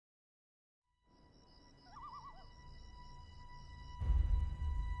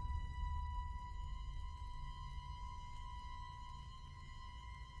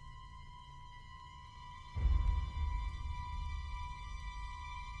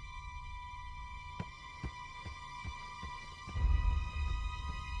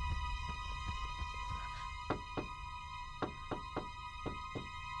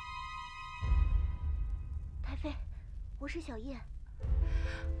我是小叶。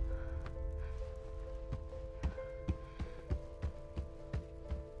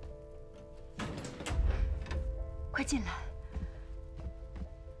快进来。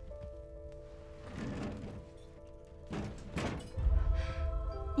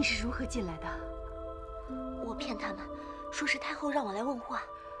你是如何进来的？我骗他们，说是太后让我来问话。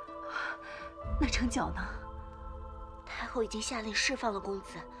那成角呢？太后已经下令释放了公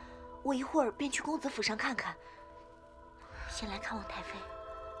子，我一会儿便去公子府上看看。先来看望太妃。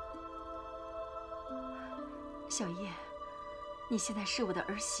小叶，你现在是我的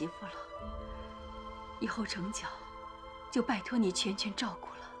儿媳妇了，以后成角就拜托你全权照顾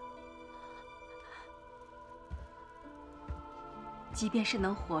了。即便是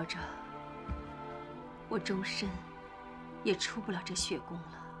能活着，我终身也出不了这血宫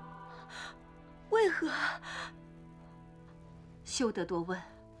了。为何？休得多问，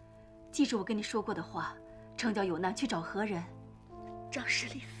记住我跟你说过的话，成角有难去找何人？找十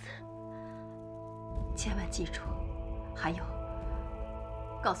里寺。千万记住。还有，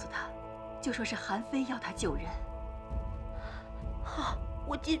告诉他，就说是韩非要他救人。好，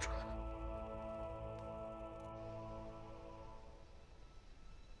我记住了。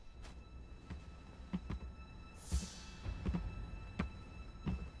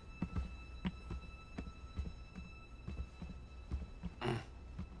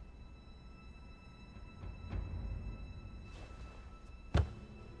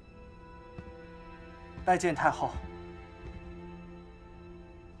拜见太后。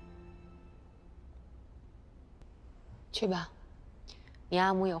去吧，你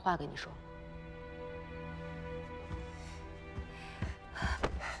阿母有话跟你说。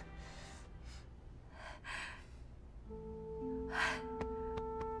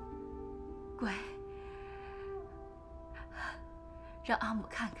乖，让阿母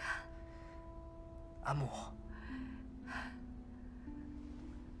看看。阿母。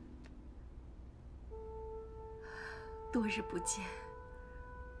多日不见，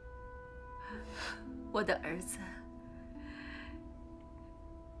我的儿子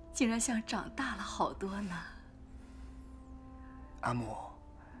竟然像长大了好多呢。阿母，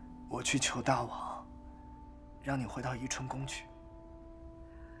我去求大王，让你回到宜春宫去。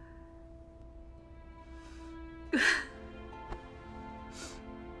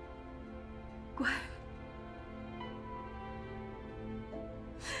乖，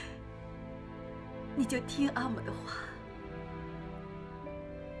你就听阿母的话，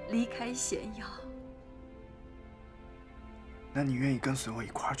离开咸阳。那你愿意跟随我一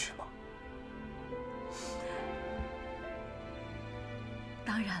块儿去吗？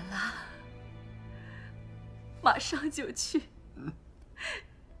当然啦，马上就去。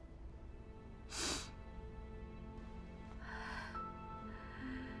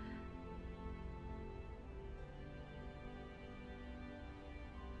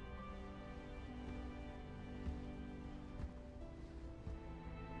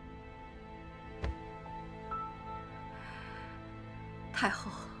太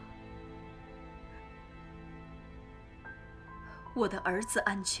后，我的儿子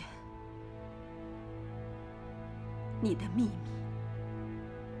安全，你的秘密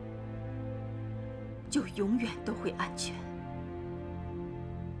就永远都会安全。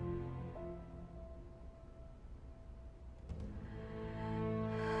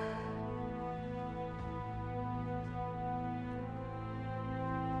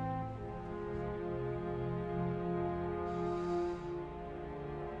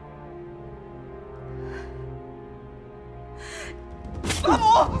阿母，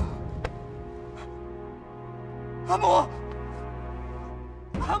阿母，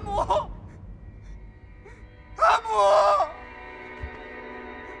阿母，阿母，阿母。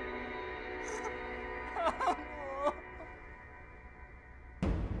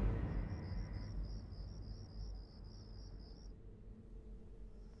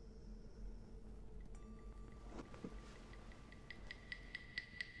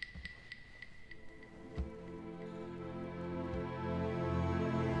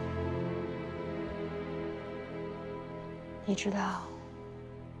你知道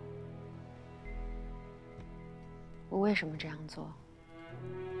我为什么这样做？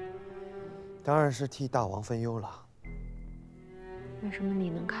当然是替大王分忧了。为什么你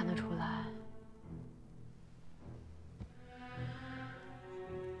能看得出来，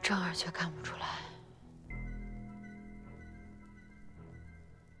正儿却看不出来？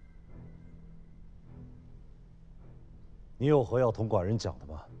你有何要同寡人讲的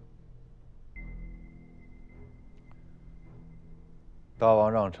吗？大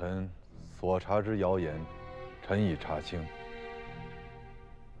王让臣所查之谣言，臣已查清，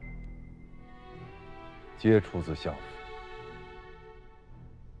皆出自相府。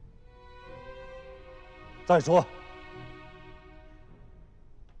再说，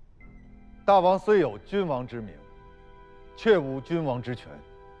大王虽有君王之名，却无君王之权。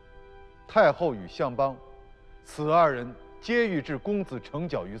太后与相邦，此二人皆欲置公子成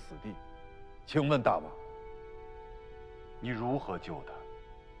角于死地。请问大王，你如何救他？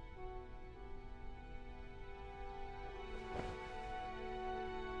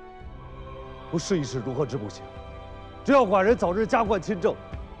不试一试如何知不行？只要寡人早日加冠亲政，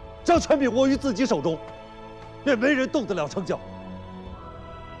将权柄握于自己手中，便没人动得了成角。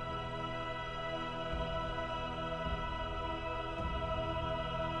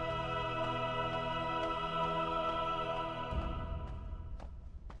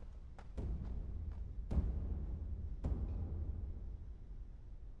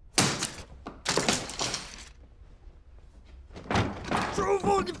叔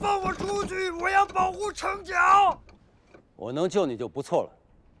父，你放我出去！我要保护成角。我能救你就不错了。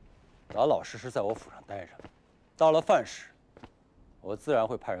老老实实在我府上待着，到了饭时，我自然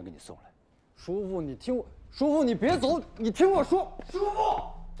会派人给你送来。叔父，你听我，叔父你别走，你听我说，叔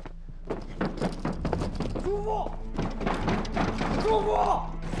父，叔父，叔父。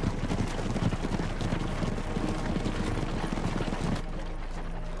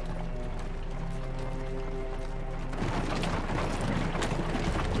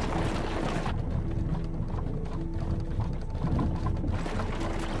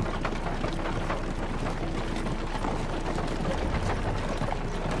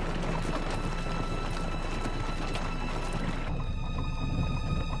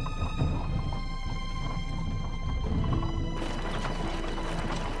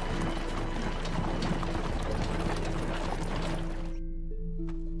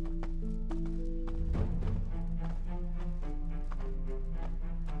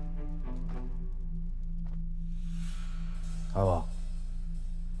阿王，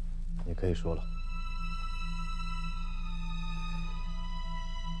你可以说了。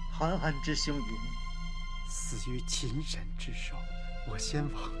韩寒之兄云，死于秦人之手。我先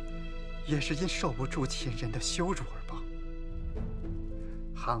王也是因受不住秦人的羞辱而亡。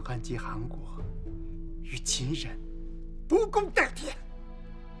韩寒及韩国与秦人不共戴天。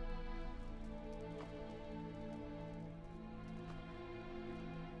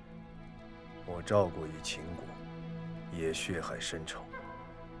我赵国与秦国也血海深仇，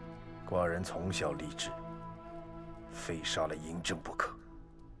寡人从小立志，非杀了嬴政不可。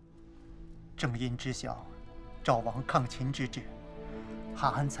正因知晓赵王抗秦之志，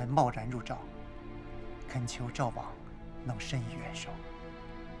韩寒才贸然入赵，恳求赵王能伸以援手。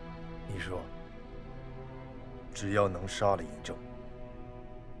你说，只要能杀了嬴政，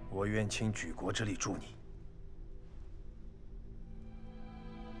我愿倾举国之力助你。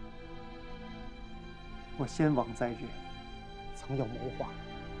我先王在日，曾有谋划，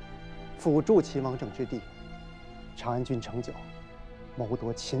辅助秦王政之地，长安君成角，谋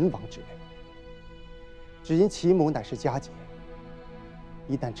夺秦王之位。只因其谋乃是佳节，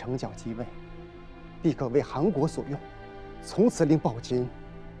一旦成角即位，必可为韩国所用，从此令暴秦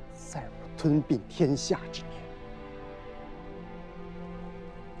再无吞并天下之念。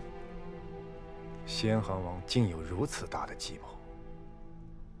先韩王竟有如此大的计谋，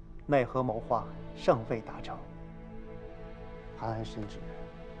奈何谋划尚未达成。韩安深知，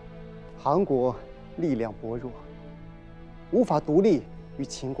韩国力量薄弱，无法独立与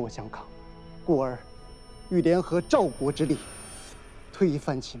秦国相抗，故而欲联合赵国之力，推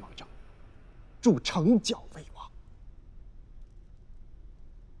翻秦王政，助成角为王。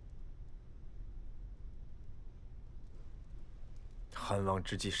韩王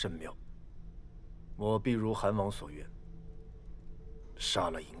之计甚妙，我必如韩王所愿，杀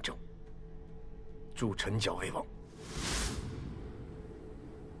了嬴政，助陈角为王。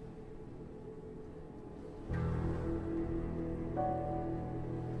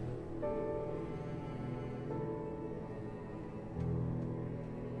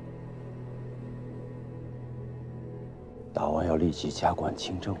大王要立即加冠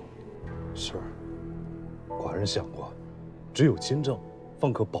亲政。是，寡人想过，只有亲政，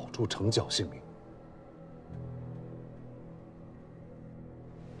方可保住成角性命。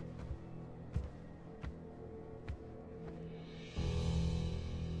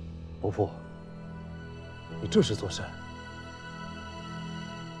伯父，你这是作甚？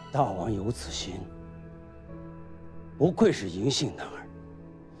大王有此心，不愧是嬴姓男儿。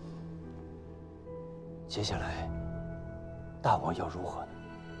接下来，大王要如何呢？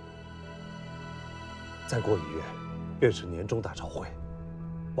再过1月，便是年终大朝会，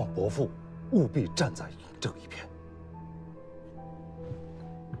望伯父务必站在嬴政一边。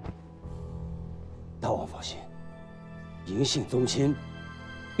大王放心，嬴姓宗亲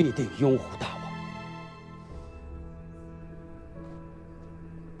必定拥护大王。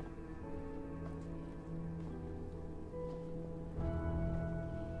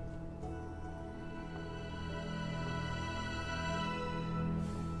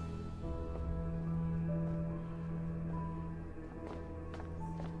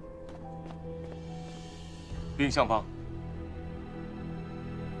禀相邦，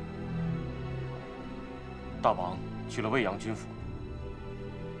大王去了未阳军府。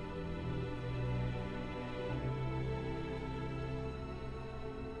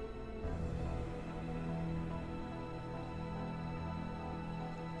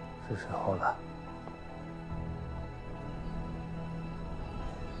是时候了。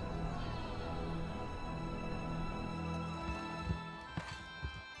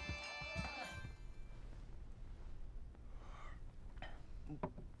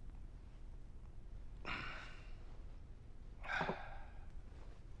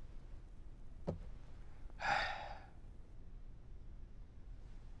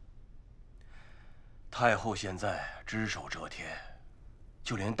太后现在只手遮天，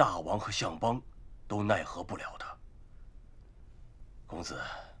就连大王和相邦都奈何不了他。公子，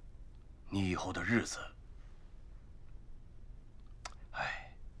你以后的日子，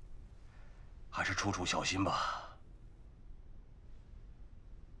还是处处小心吧。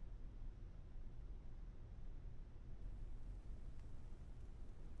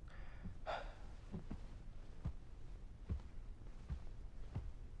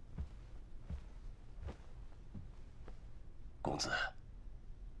公子，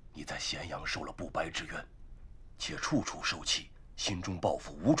你在咸阳受了不白之冤，且处处受气，心中抱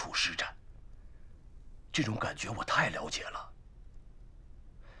负，无处施展。这种感觉我太了解了。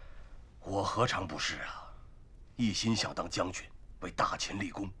我何尝不是啊？一心想当将军，为大秦立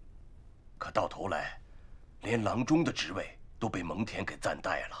功，可到头来，连郎中的职位都被蒙恬给暂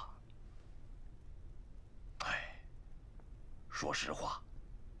代了。说实话，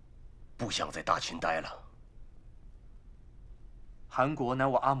不想在大秦待了。韩国乃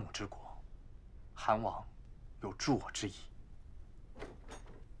我阿母之国，韩王有助我之意。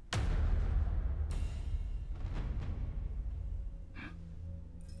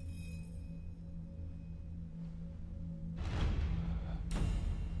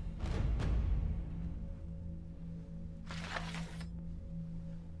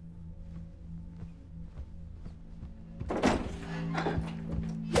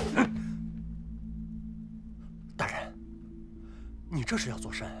大人，你这是要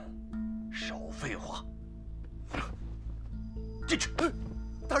做甚？少废话！进去！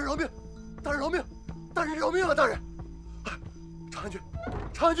大人饶命！大人饶命！大人饶命啊！大人！长安君，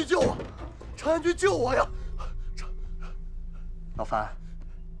长安君救我！长安君救我呀！老樊，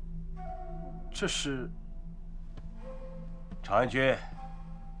这是长安君，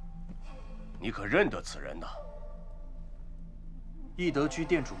你可认得此人呐？义德居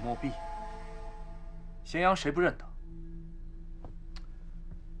店主莫弼，咸阳谁不认得？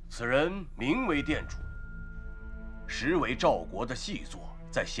此人名为店主，实为赵国的细作，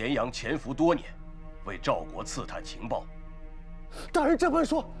在咸阳潜伏多年，为赵国刺探情报。大人这般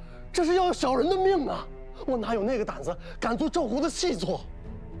说，这是要小人的命啊！我哪有那个胆子敢做赵国的细作？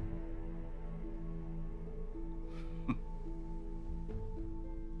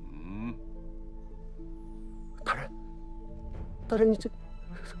大人，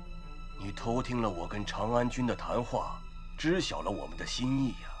你偷听了我跟长安君的谈话，知晓了我们的心意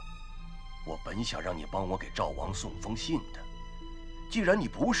呀。我本想让你帮我给赵王送封信的，既然你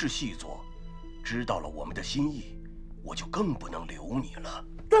不是细作，知道了我们的心意，我就更不能留你了。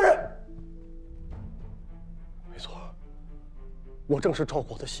大人，没错，我正是赵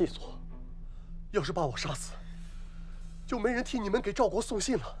国的细作。要是把我杀死，就没人替你们给赵国送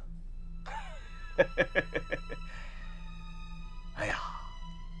信了。哎呀，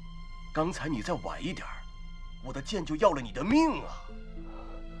刚才你再晚一点，我的剑就要了你的命啊！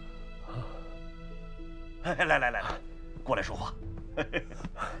来，过来说话。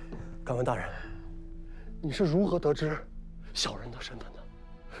敢问大人，你是如何得知小人的身份的？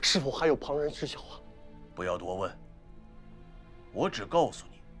是否还有旁人知晓啊？不要多问，我只告诉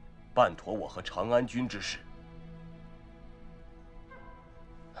你，办妥我和长安君之事。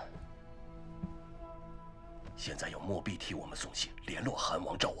现在要莫必替我们送信，联络韩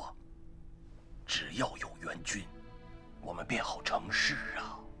王、赵王。只要有援军，我们便好成事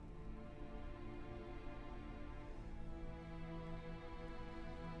啊。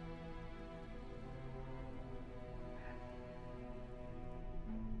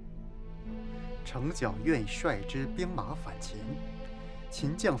丞相愿率之兵马反秦，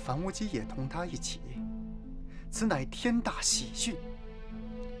秦将樊无机也同他一起，此乃天大喜讯。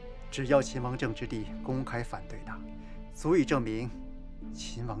只要秦王政之地公开反对他，足以证明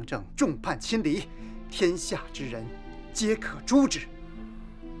秦王政众叛亲离，天下之人皆可诛之。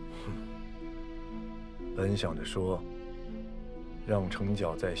本想着说，让程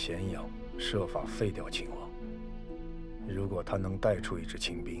角在咸阳设法废掉秦王。如果他能带出一支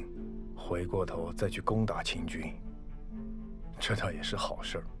秦兵，回过头再去攻打秦军，这倒也是好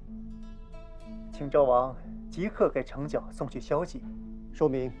事儿。请赵王即刻给城角送去消息，说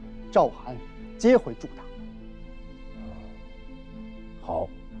明赵韩接回驻党。好，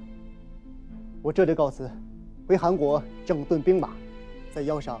我这就告辞，回韩国整顿兵马，再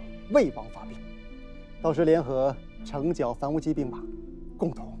邀上魏王发兵，到时联合城角樊无期兵马，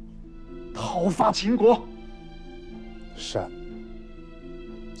共同讨伐秦国。善。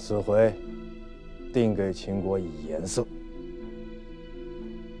此回定给秦国以颜色。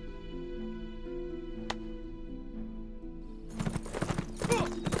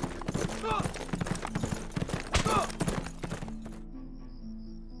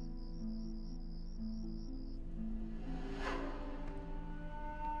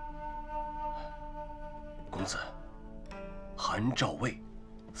公子，韩、赵、魏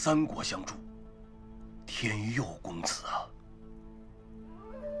三国相助，天佑公子啊！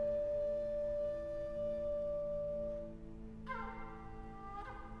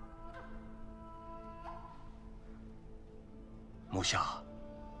目下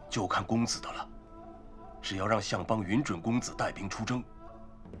就看公子的了，只要让相邦允准公子带兵出征，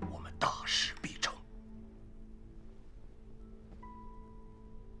我们大事必成。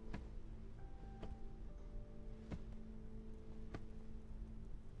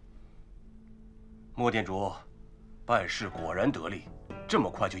莫店主，办事果然得力，这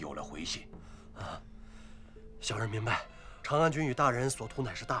么快就有了回信。小人明白，长安君与大人所图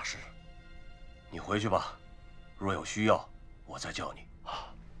乃是大事。你回去吧，若有需要，我再叫你。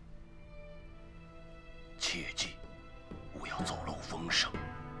切记，勿要走漏风声，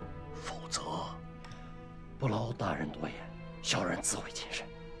否则不劳大人多言，小人自会谨慎。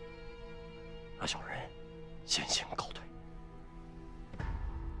那小人先行告退。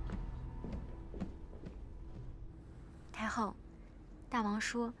太后，大王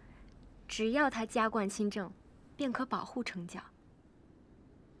说，只要他加冠亲政，便可保护城角。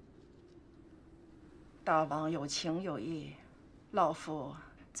大王有情有义，老夫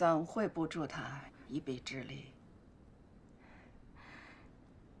怎会不助他一臂之力？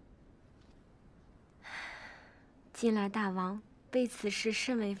近来大王为此事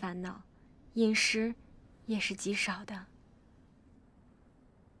甚为烦恼，饮食也是极少的。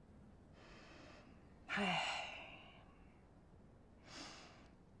唉，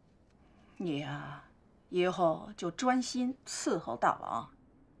你呀，以后就专心伺候大王，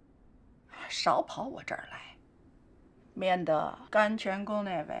少跑我这儿来，免得甘泉宫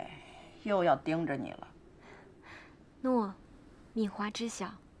那位又要盯着你了。诺，敏华知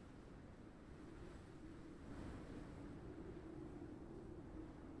晓。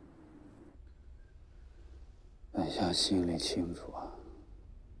本相心里清楚啊，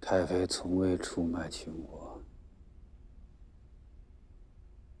太妃从未出卖秦国。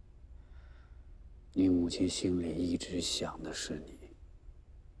你母亲心里一直想的是你，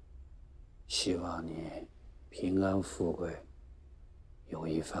希望你平安富贵，有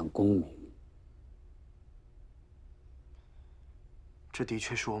一番功名。这的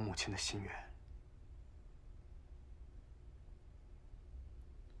确是我母亲的心愿。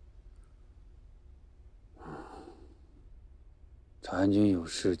长安君有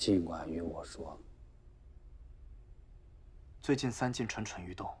事尽管与我说。最近三晋蠢蠢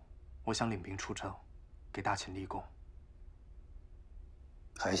欲动，我想领兵出征，给大秦立功。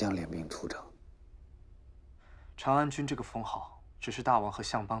还想领兵出征？长安君这个封号，只是大王和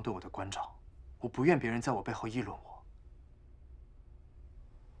相邦对我的关照，我不愿别人在我背后议论我。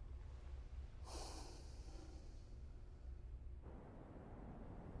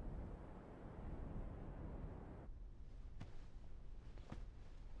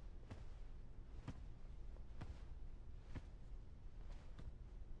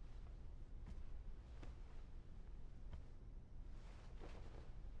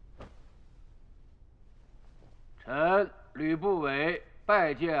臣吕不韦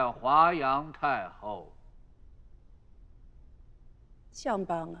拜见华阳太后。相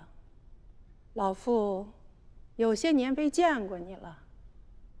邦啊，老夫有些年没见过你了。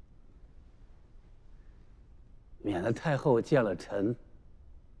免得太后见了臣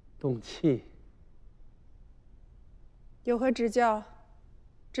动气。有何指教，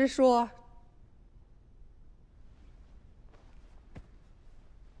直说。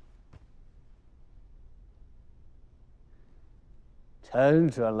臣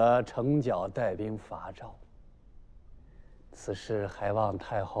准了城角带兵伐赵，此事还望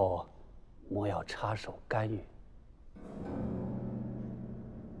太后莫要插手干预。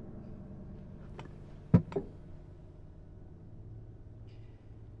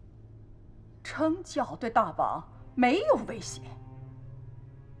城角对大王没有威胁，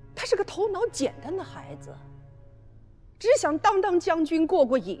他是个头脑简单的孩子，只想当将军过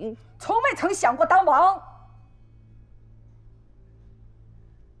过瘾，从未曾想过当王。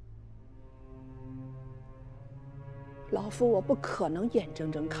老夫我不可能眼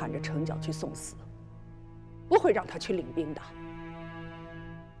睁睁看着程角去送死，不会让他去领兵的。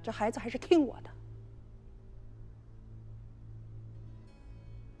这孩子还是听我的。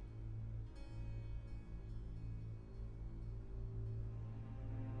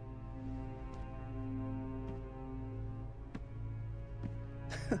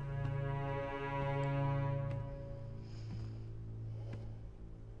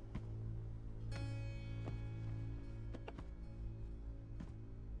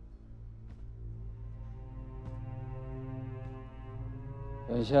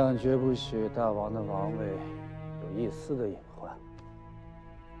本相绝不许大王的王位有一丝的隐患。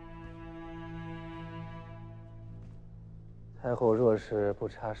太后若是不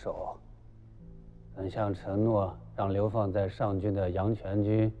插手，本相承诺让流放在上郡的杨全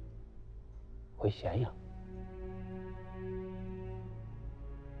军回咸阳。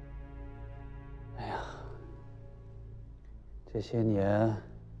哎呀，这些年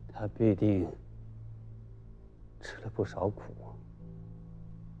他必定吃了不少苦。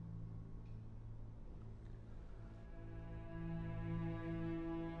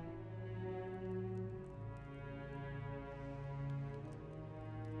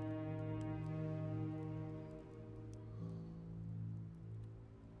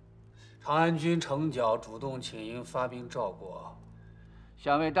长安军程角主动请缨发兵赵国，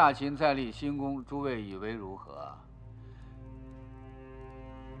想为大秦再立新功，诸位以为如何？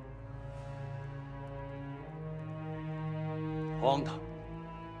荒唐！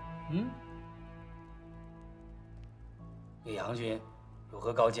魏阳君有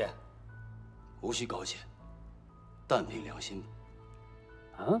何高见？无需高见，但凭良心。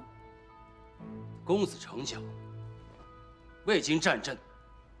啊？公子程角未经战阵，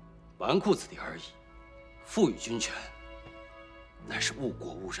纨绔子弟而已，赋予军权，乃是误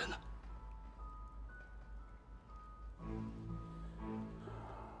国误人啊！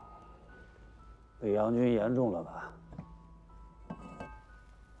北洋军严重了吧？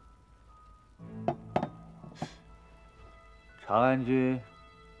长安军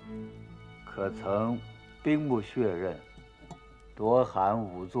可曾兵不血刃，夺韩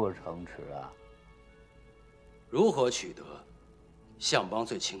5座城池啊？如何取得，相邦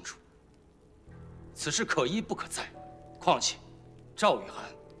最清楚。此事可一不可再，况且赵与韩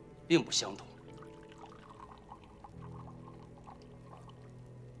并不相同。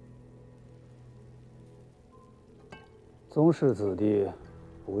宗室子弟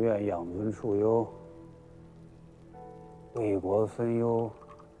不愿养尊处优，为国分忧，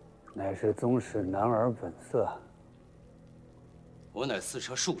乃是宗室男儿本色。我乃四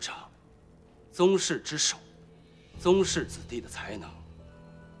车庶长，宗室之首，宗室子弟的才能，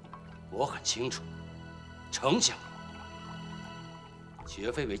我很清楚。程角绝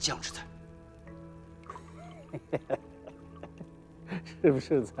非为将之才。是不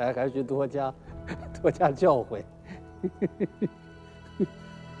是才还需多加教诲？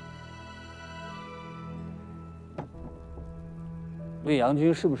魏阳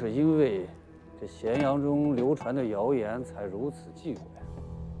君是不是因为这咸阳中流传的谣言才如此忌讳？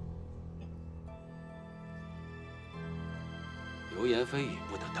流言蜚语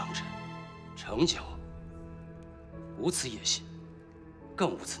不得当真，程角无此野心，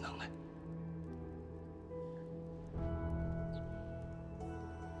更无此能耐。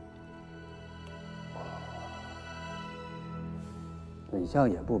本相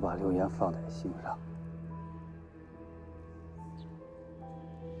也不把流言放在心上。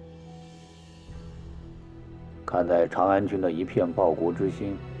看在长安君的一片报国之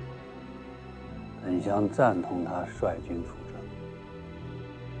心，本相赞同他率军出征。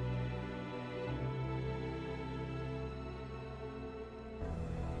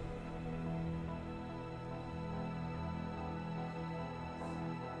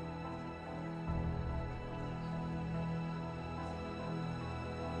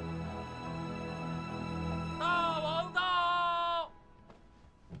大王到！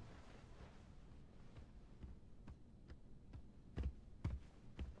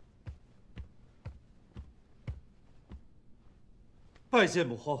拜见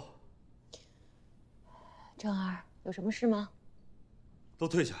母后。正儿，有什么事吗？都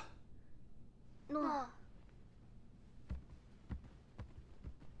退下。诺。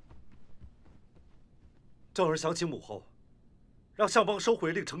正儿想请母后，让相邦收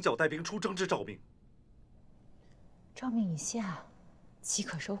回令程角带兵出征之诏命。诏命已下，岂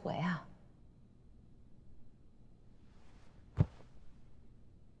可收回啊？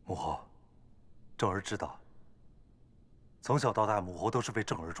母后，正儿知道，从小到大，母后都是为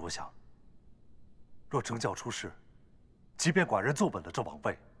正儿着想。若成教出事，即便寡人坐稳了这王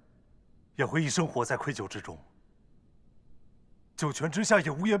位，也会一生活在愧疚之中。九泉之下也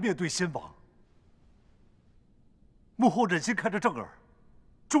无颜面对先王。母后忍心看着正儿，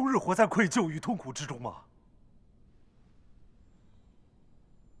终日活在愧疚与痛苦之中吗？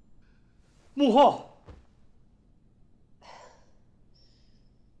母后。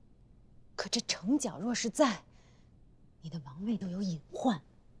 可这程角若是在，你的王位都有隐患。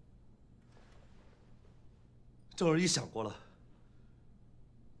正儿已想过了，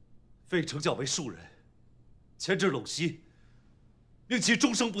废程角为庶人，迁至陇西，令其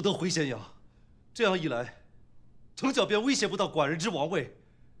终生不得回咸阳。这样一来，程角便威胁不到寡人之王位。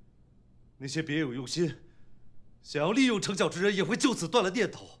那些别有用心、想要利用程角之人，也会就此断了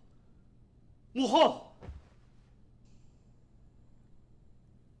念头。母后。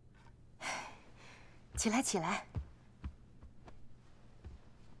 起来，起来！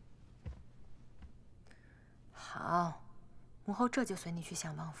好，母后这就随你去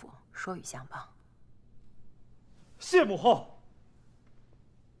相邦府说与相邦。谢母后。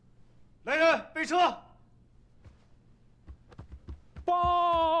来人，备车！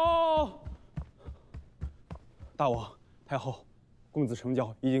报！大王、太后，公子程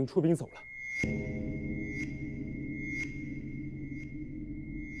角已经出兵走了。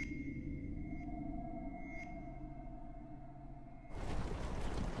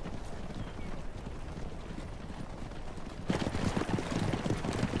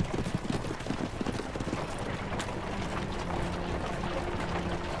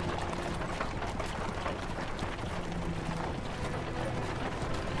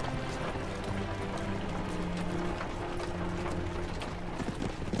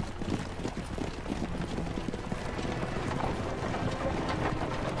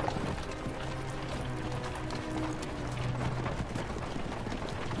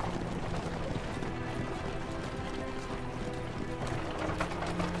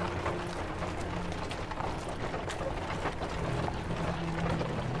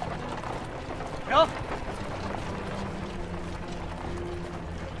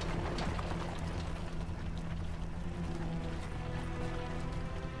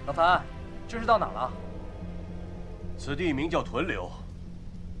 老樊，这是到哪了？此地名叫屯留。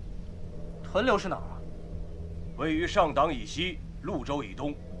屯留是哪儿啊？位于上党以西，潞州以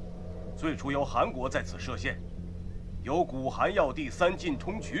东。最初由韩国在此设县，有古韩要地三晋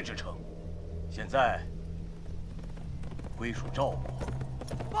通衢之称。现在归属赵国。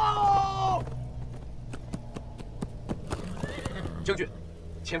报！将军，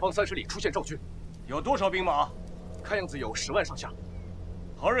前方30里出现赵军，有多少兵马？看样子有10万上下。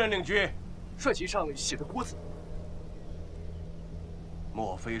 何人领军？帅旗上写的郭字。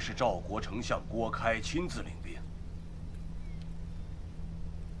莫非是赵国丞相郭开亲自领兵？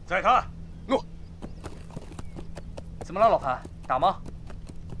再看，诺。怎么了，老樊？打吗？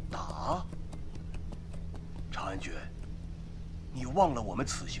打？长安君，你忘了我们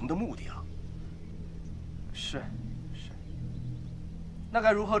此行的目的了？是。那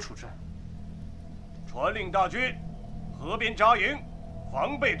该如何处置？传令大军，河边扎营。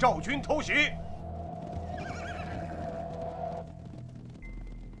 防备赵军偷袭。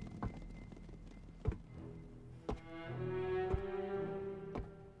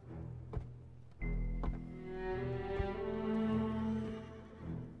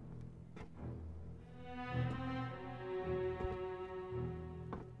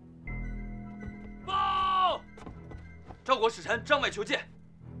报！赵国使臣张外求见。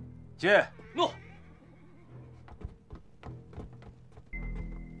见。诺。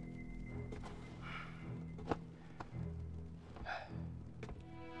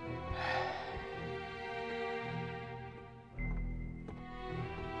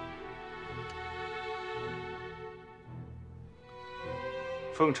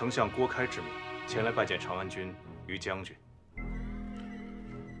 奉丞相郭开之命，前来拜见长安君于将军。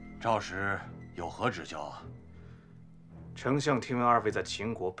赵使有何指教啊？丞相听闻2位在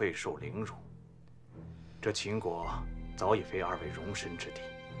秦国备受凌辱，这秦国早已非2位容身之地。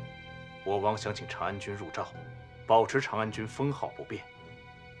我王想请长安君入赵，保持长安君封号不变，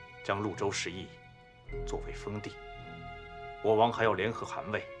将潞州10邑作为封地。我王还要联合韩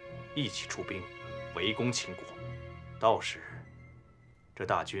魏，一起出兵围攻秦国。到时。 这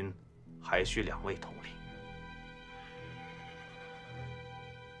大军还需2位统领。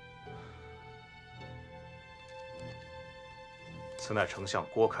此乃丞相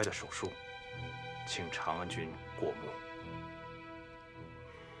郭开的手书，请长安君过目。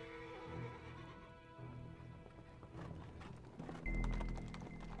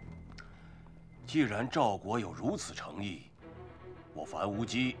既然赵国有如此诚意，我樊无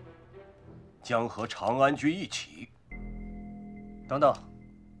忌将和长安君一起。等等，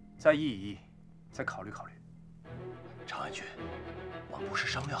再议一议，再考虑考虑。长安君，我们不是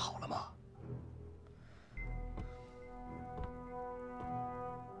商量好了吗？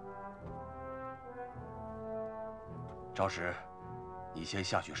赵石，你先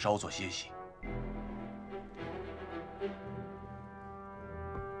下去稍作歇息。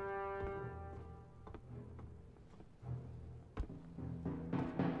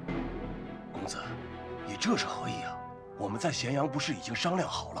公子，你这是何意啊？我们在咸阳不是已经商量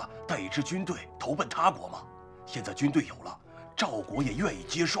好了，带一支军队投奔他国吗？现在军队有了，赵国也愿意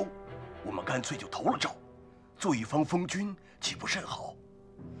接收，我们干脆就投了赵，做一方封君，岂不甚好？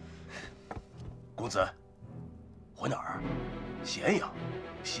公子，回哪儿？咸阳，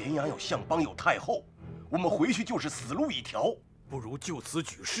咸阳有相邦，有太后，我们回去就是死路一条。不如就此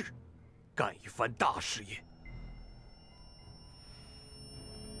举事，干一番大事业。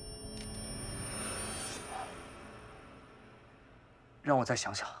让我再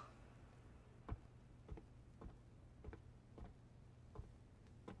想想。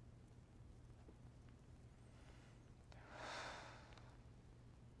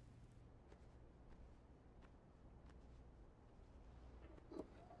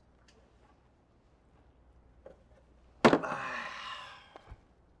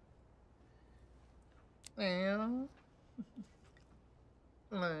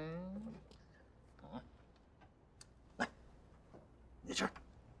你吃。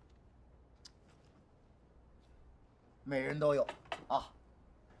每人都有啊。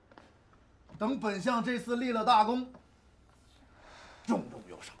等本相这次立了大功，重重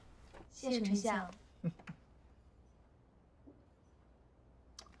有赏。谢丞相。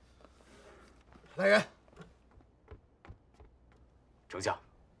来人。丞相，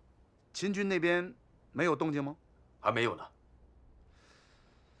秦军那边没有动静吗？还没有呢。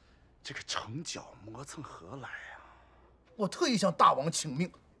这个城角磨蹭何来呀？我特意向大王请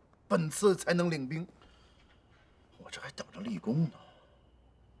命，本次才能领兵。我这还等着立功呢，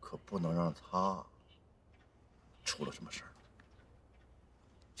可不能让他出了什么事儿。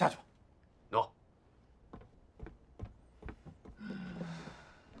下去吧。喏。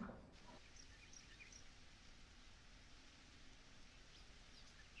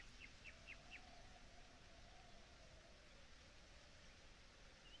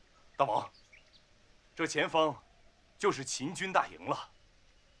大王，这前方就是秦军大营了。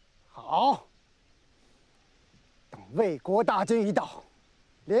好，等魏国大军一到，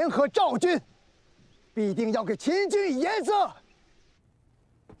联合赵军，必定要给秦军以颜色。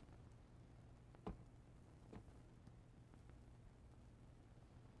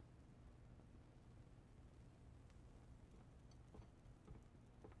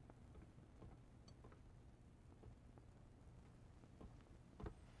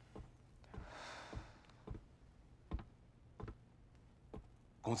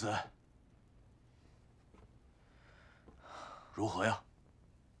公子，如何呀？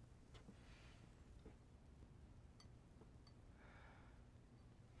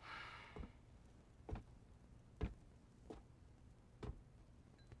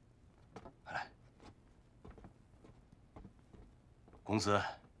来，公子，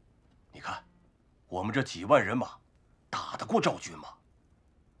你看，我们这几万人马，打得过赵军吗？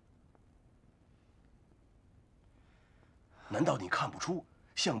难道你看不出？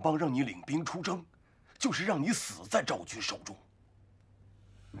相邦让你领兵出征，就是让你死在赵军手中。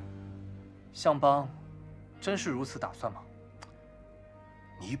相邦，真是如此打算吗？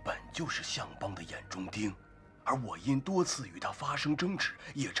你本就是相邦的眼中钉，而我因多次与他发生争执，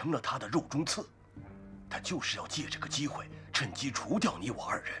也成了他的肉中刺。他就是要借这个机会，趁机除掉你我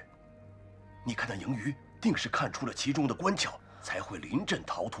二人。你看那盈余，定是看出了其中的关窍，才会临阵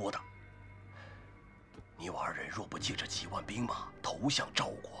逃脱的。你我二人若不借这几万兵马投向赵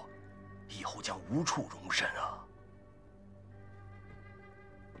国，以后将无处容身啊！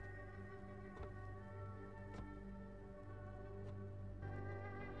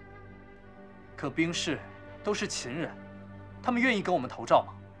可兵士都是秦人，他们愿意跟我们投赵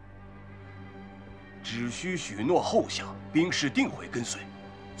吗？只需许诺后降，兵士定会跟随。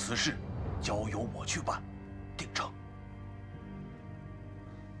此事交由我去办，定成。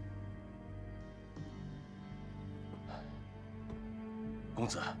公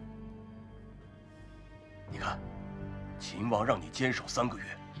子，你看，秦王让你坚守3个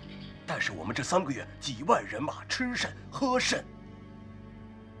月，但是我们这3个月几万人马吃甚喝甚。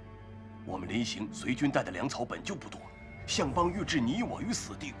我们临行随军带的粮草本就不多，相邦欲置你我于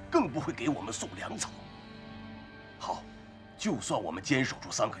死地，更不会给我们送粮草。好，就算我们坚守住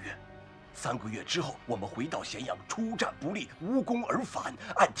3个月， 3个月之后，我们回到咸阳，出战不利，无功而返。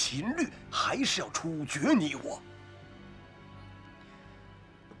按秦律，还是要处决你我。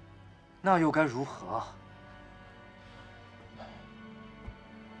那又该如何？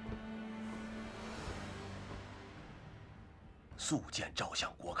速见赵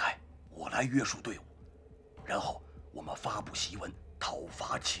相国开，我来约束队伍，然后我们发布檄文，讨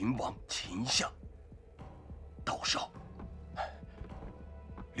伐秦王、秦相。到时候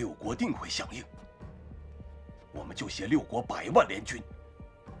6国定会响应，我们就携6国100万联军，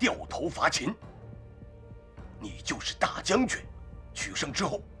掉头伐秦。你就是大将军，取胜之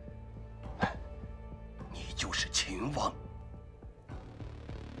后，你就是秦王。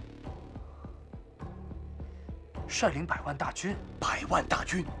率领100万大军，100万大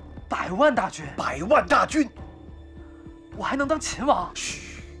军，100万大军，100万大军，我还能当秦王？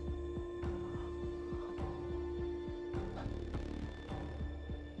嘘，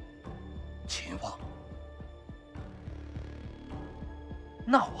秦王，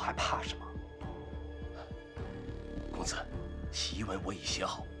那我还怕什么？公子，檄文我已写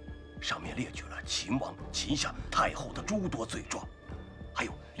好，上面列举了秦王、秦相、太后的诸多罪状。还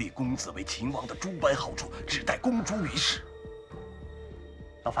有立公子为秦王的诸般好处，只待公诸于世。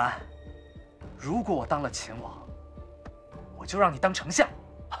老樊，如果我当了秦王，我就让你当丞相。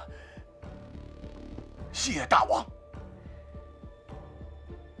谢大王。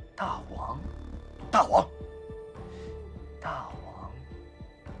大王，大王，大王，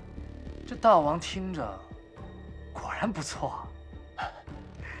这大王听着果然不错。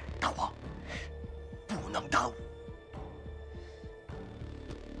大王，不能耽误。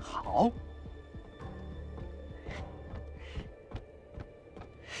好。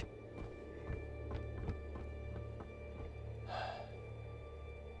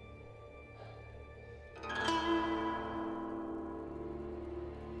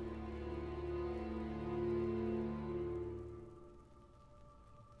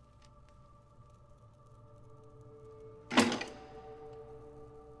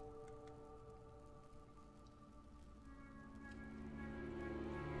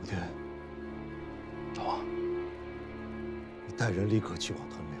武天，赵王，你带人立刻去往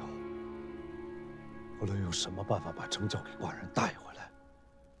屯辽，无论用什么办法把成教给寡人带回来。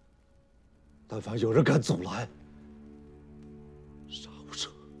但凡有人敢阻拦，杀无赦。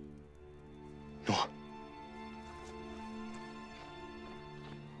诺。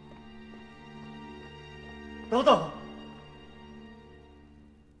等等。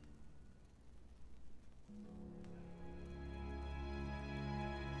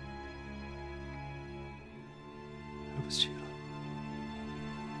对不起了。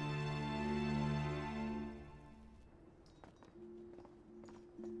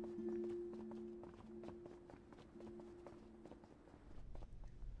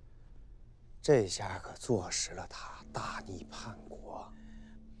这下可坐实了他大逆叛国，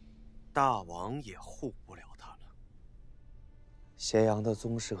大王也护不了他了。咸阳的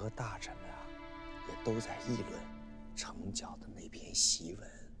宗室和大臣们啊，也都在议论成角的那篇檄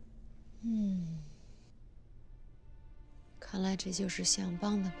文。看来这就是相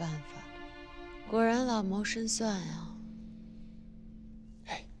邦的办法了。果然老谋深算啊！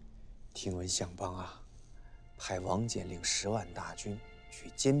听闻相邦啊，派王翦领10万大军去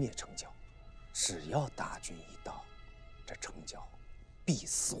歼灭成角，只要大军一到，这成角必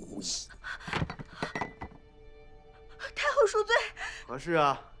死无疑。太后恕罪，何事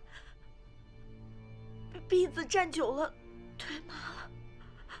啊？婢子站久了，腿麻了。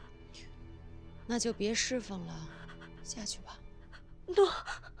那就别侍奉了，下去吧。诺。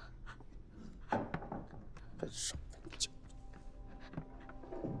分手分脚。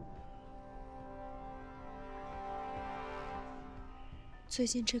最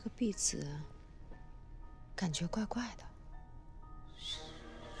近这个婢子感觉怪怪的。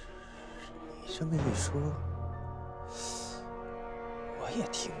你这么一说，我也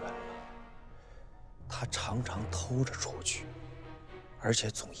听闻了。他常常偷着出去，而且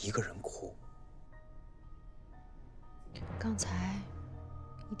总一个人哭。刚才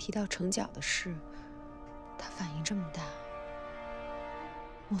一提到成角的事，他反应这么大，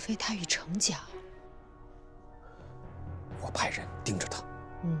莫非他与成角？我派人盯着他。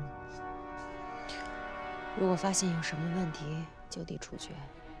如果发现有什么问题，就地处决。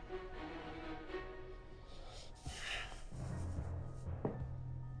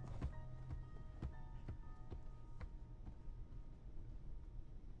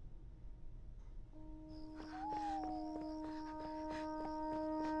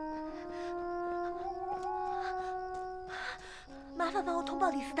麻烦帮我通报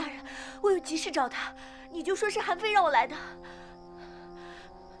李斯大人，我有急事找他，你就说是韩非让我来的。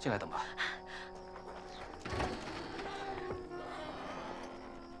进来等吧。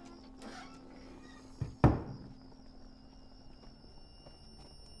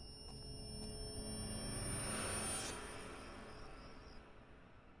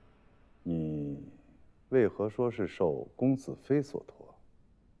你为何说是受公子妃所托？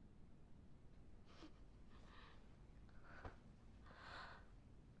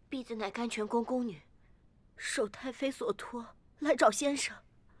婢子乃甘泉宫宫女，受太妃所托来找先生。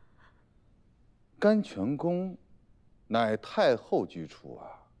甘泉宫乃太后居处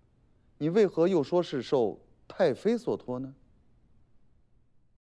啊，你为何又说是受太妃所托呢？